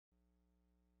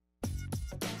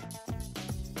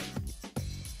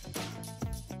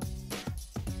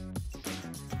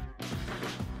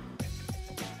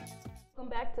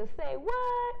back to Say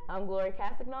What? I'm Gloria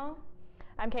Castagnol.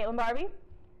 I'm Caitlin Barbie.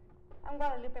 I'm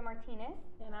Guadalupe Martinez.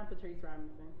 And I'm Patrice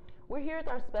Robinson. We're here with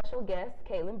our special guest,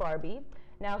 Caitlin Barbie.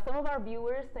 Now, some of our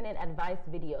viewers sent in advice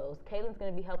videos. Caitlin's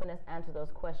going to be helping us answer those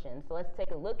questions. So let's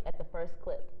take a look at the first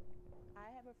clip. I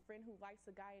have a friend who likes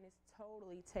a guy and is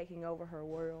totally taking over her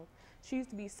world. She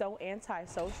used to be so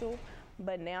antisocial,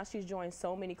 but now she's joined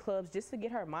so many clubs just to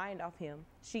get her mind off him.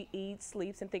 She eats,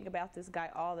 sleeps, and thinks about this guy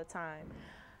all the time.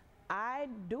 I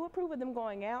do approve of them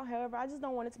going out, however, I just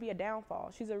don't want it to be a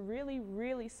downfall. She's a really,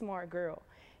 really smart girl,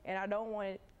 and I don't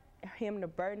want him to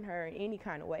burden her in any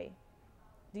kind of way.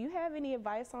 Do you have any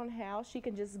advice on how she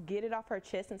can just get it off her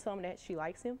chest and tell him that she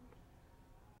likes him?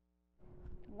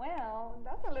 Well,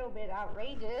 that's a little bit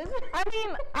outrageous. I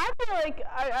mean, I feel like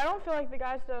I don't feel like the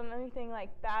guy's done anything like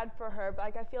bad for her, but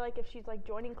like I feel like if she's like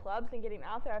joining clubs and getting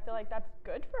out there, I feel like that's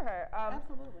good for her.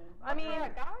 Absolutely. I mean, For a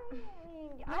guy,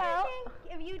 I think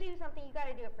if you do something, you got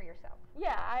to do it for yourself.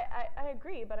 yeah, I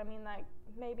agree, but I mean, like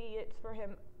maybe it's for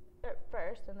him at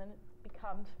first, and then it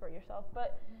becomes for yourself.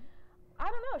 But I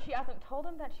don't know. She hasn't told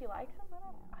him that she likes him.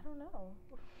 I don't know.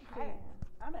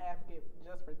 I'm an advocate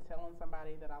just for telling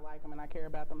somebody that I like them and I care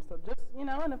about them. So just,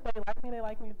 and if they like me, they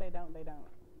like me. If they don't, they don't.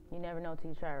 You never know till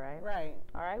you try, right? Right.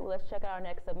 All right, well, let's check out our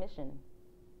next submission.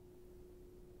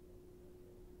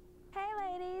 Hey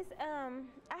ladies,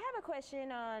 I have a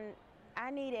question on,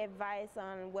 I need advice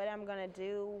on what I'm gonna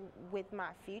do with my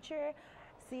future.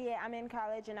 See, I'm in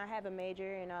college and I have a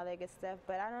major and all that good stuff,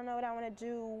 but I don't know what I wanna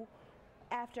do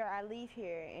after I leave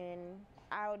here, and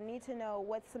I would need to know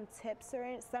what's some tips or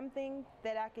something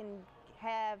that I can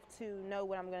have to know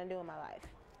what I'm gonna do in my life.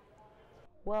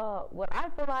 Well, what I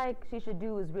feel like she should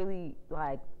do is really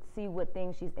see what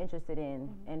things she's interested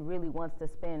in and really wants to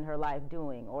spend her life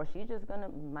doing, or she's just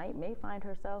may find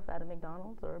herself at a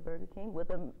McDonald's or a Burger King with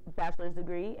a bachelor's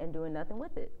degree and doing nothing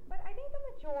with it. But I think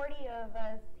the majority of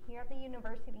us here at the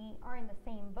university are in the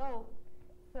same boat.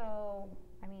 So,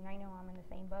 I mean, I know I'm in the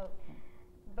same boat,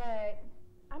 but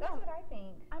that's what I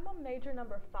think. I'm on major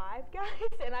number 5, guys,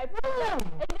 and I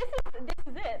and this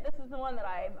is it. This is the one that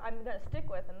I'm gonna stick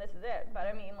with, and this is it. But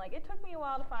I mean, like, it took me a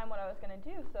while to find what I was gonna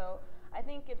do, so I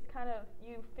think it's kind of,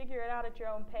 you figure it out at your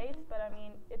own pace. But I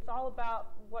mean, it's all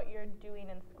about what you're doing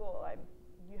in school.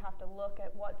 You have to look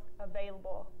at what's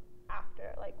available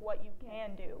after, like what you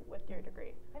can do with your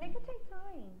degree. But it could take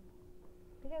time,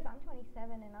 because I'm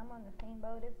 27 and I'm on the same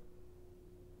boat as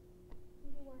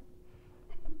you are.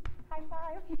 High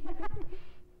five.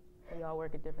 We all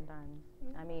work at different times.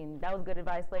 I mean, that was good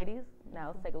advice, ladies. Now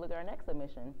let's take a look at our next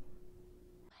submission.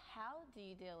 How do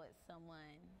you deal with someone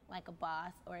like a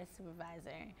boss or a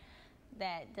supervisor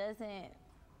that doesn't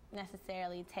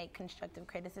necessarily take constructive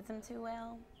criticism too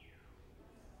well?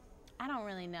 I don't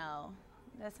really know.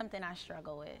 That's something I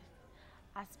struggle with.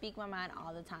 I speak my mind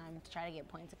all the time to try to get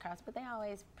points across, but they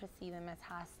always perceive them as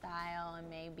hostile and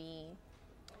maybe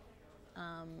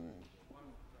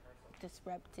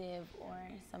disruptive or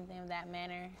something of that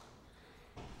manner.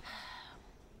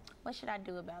 What should I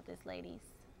do about this, ladies?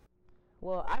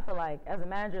 Well, I feel like as a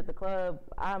manager at the club,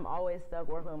 I'm always stuck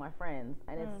working with my friends,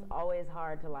 and it's always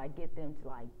hard to get them to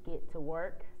get to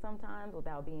work sometimes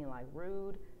without being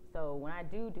rude. So when I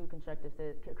do constructive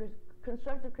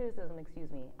criticism,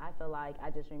 I feel like I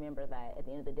just remember that at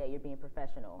the end of the day, you're being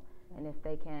professional, and if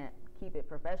they can't keep it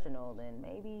professional, then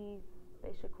maybe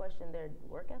they should question their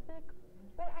work ethic.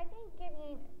 But I think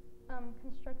giving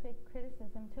constructive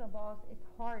criticism to a boss is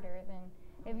harder than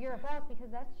if you're a boss,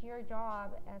 because that's your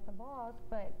job as a boss.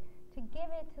 But to give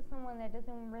it to someone that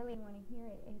doesn't really want to hear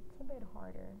it, it's a bit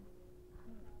harder.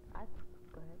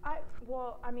 Go ahead.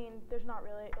 Well, I mean, there's not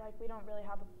really, we don't really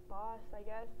have a boss, I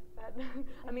guess.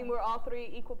 I mean, we're all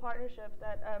 3 equal partnerships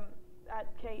at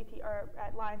KET, or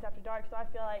at Lions After Dark, so I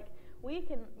feel like we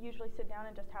can usually sit down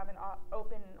and just have an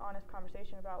open and honest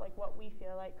conversation about what we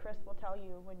feel. Like, Chris will tell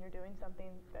you when you're doing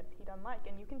something that he doesn't like,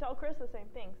 and you can tell Chris the same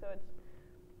thing. So it's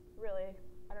really,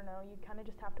 I don't know, you kind of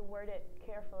just have to word it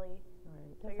carefully.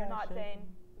 Right. So you're not saying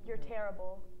you're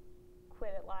terrible,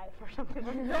 quit at life or something.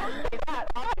 Don't say that,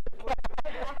 obviously.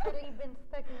 After you've been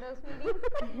stuck in those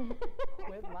meetings.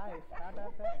 Quit life. How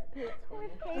about that?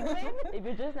 If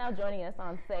you're just now joining us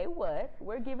on Say What,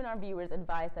 we're giving our viewers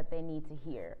advice that they need to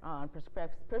hear on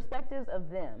perspectives of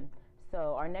them.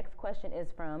 So our next question is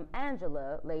from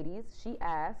Angela. Ladies, she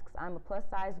asks, I'm a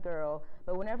plus-size girl,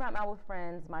 but whenever I'm out with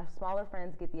friends, my smaller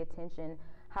friends get the attention.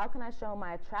 How can I show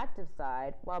my attractive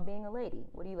side while being a lady?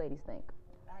 What do you ladies think?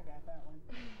 I got that one.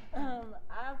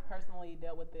 I've personally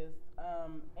dealt with this,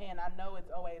 and I know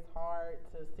it's always hard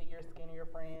to see your skinnier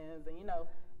friends and,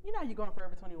 you know, you go on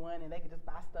Forever 21 and they can just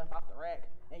buy stuff off the rack,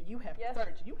 and you have to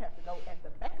search. You have to go at the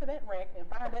back of that rack and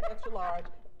find that extra large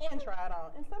and try it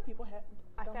on. And some people have.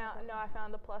 I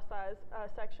found the plus size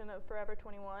section of Forever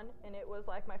 21, and it was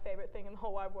like my favorite thing in the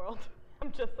whole wide world.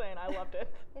 I'm just saying, I loved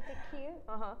it. Is it cute?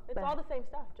 It's all the same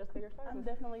stuff, just bigger sizes. I'm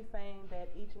definitely saying that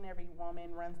each and every woman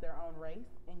runs their own race,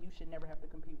 and you should never have to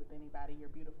compete with anybody.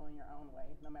 You're beautiful in your own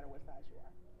way, no matter what size you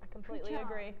are. I completely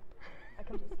agree. I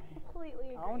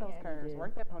completely agree. On those curves,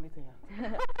 work that ponytail.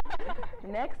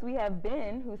 Next, we have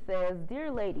Ben, who says,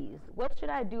 "Dear ladies, what should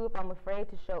I do if I'm afraid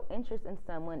to show interest in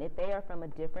someone if they are from a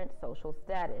different social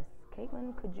status?"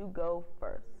 Caitlin, could you go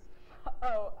first?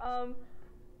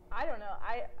 I don't know.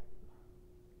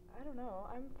 I don't know.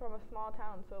 I'm from a small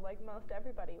town, so like most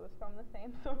everybody was from the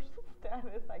same social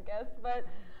status, I guess. But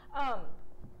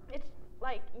it's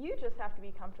like you just have to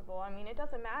be comfortable. I mean, it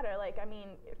doesn't matter. Like, I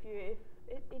mean,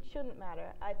 it shouldn't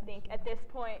matter. I think at this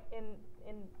point in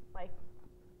like,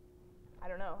 I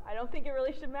don't know. I don't think it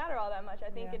really should matter all that much. I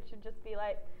think it should just be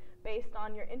like based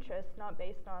on your interests, not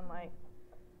based on like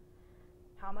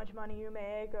how much money you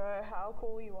make or how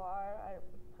cool you are.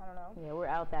 I don't know. Yeah, we're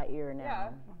out that era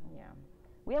now. Yeah.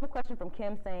 We have a question from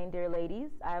Kim saying, "Dear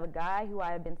ladies, I have a guy who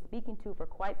I have been speaking to for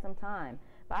quite some time,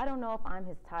 but I don't know if I'm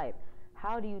his type.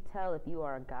 How do you tell if you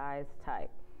are a guy's type?"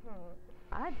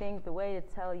 I think the way to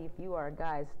tell if you are a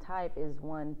guy's type is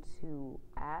one to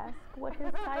ask what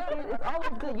his type is. It's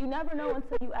always good. You never know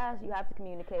until you ask. You have to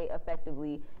communicate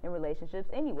effectively in relationships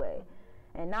anyway.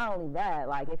 And not only that,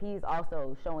 like if he's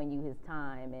also showing you his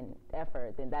time and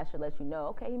effort, then that should let you know,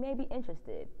 okay, he may be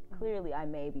interested. Clearly, I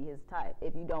may be his type.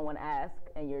 If you don't want to ask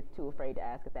and you're too afraid to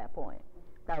ask at that point.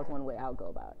 That was one way I would go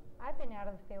about it. I've been out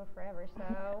of the field forever,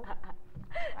 so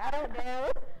I don't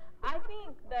know. I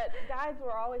think that guys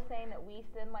were always saying that we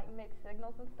send like mixed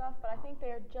signals and stuff, but I think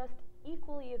they're just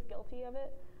equally as guilty of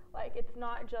it. Like it's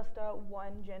not just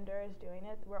one gender is doing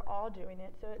it; we're all doing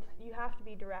it. So you have to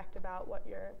be direct about what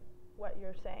you're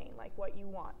saying, like what you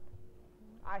want.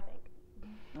 I think.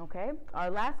 Okay.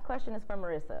 Our last question is from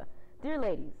Marissa. "Dear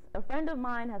ladies, a friend of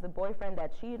mine has a boyfriend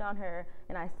that cheated on her,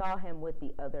 and I saw him with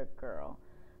the other girl.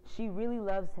 She really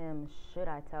loves him. Should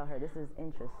I tell her? This is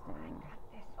interesting."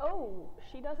 Oh,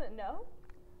 she doesn't know?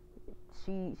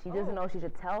 She doesn't know if she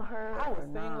should tell her. I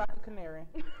would sing like a canary.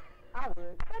 I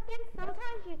would. But then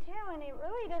sometimes you tell, and it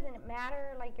really doesn't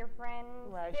matter. Like your friend,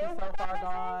 right? Still She's so far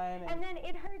gone, and then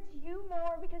it hurts you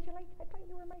more because you're like, I thought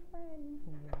you were my friend.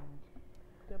 Yeah.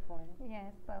 Good point. Yeah.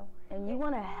 So. And you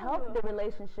want to help the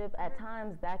relationship. At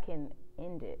times, that can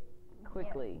end it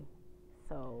quickly. Yeah.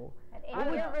 So.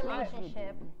 In your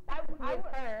relationship.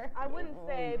 I wouldn't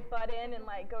say butt in and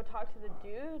like go talk to the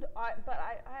dude, but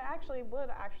I actually would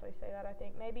say that. I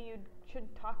think maybe you should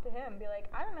talk to him, be like,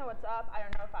 I don't know what's up. I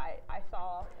don't know if I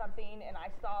saw something and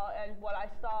what I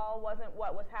saw wasn't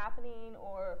what was happening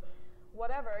or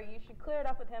whatever. You should clear it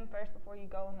up with him first before you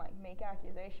go and like make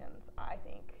accusations, I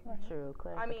think. True, I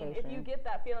clarification. mean, if you get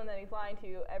that feeling that he's lying to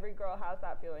you, every girl has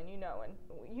that feeling. You know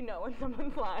when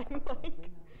someone's lying. Like,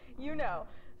 you know.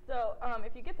 So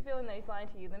if you get the feeling that he's lying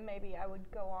to you, then maybe I would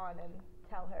go on and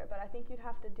tell her. But I think you'd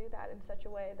have to do that in such a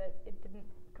way that it didn't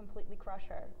completely crush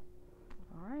her.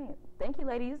 All right. Thank you,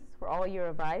 ladies, for all your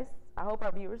advice. I hope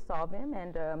our viewers saw them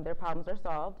and their problems are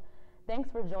solved. Thanks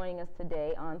for joining us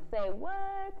today on Say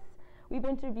What? We've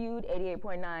interviewed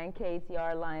 88.9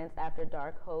 KATR Lions After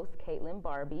Dark host Caitlin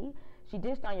Barbie. She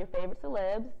dished on your favorite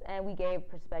celebs, and we gave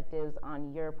perspectives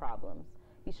on your problems.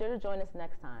 Be sure to join us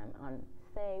next time on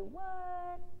Say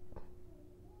What?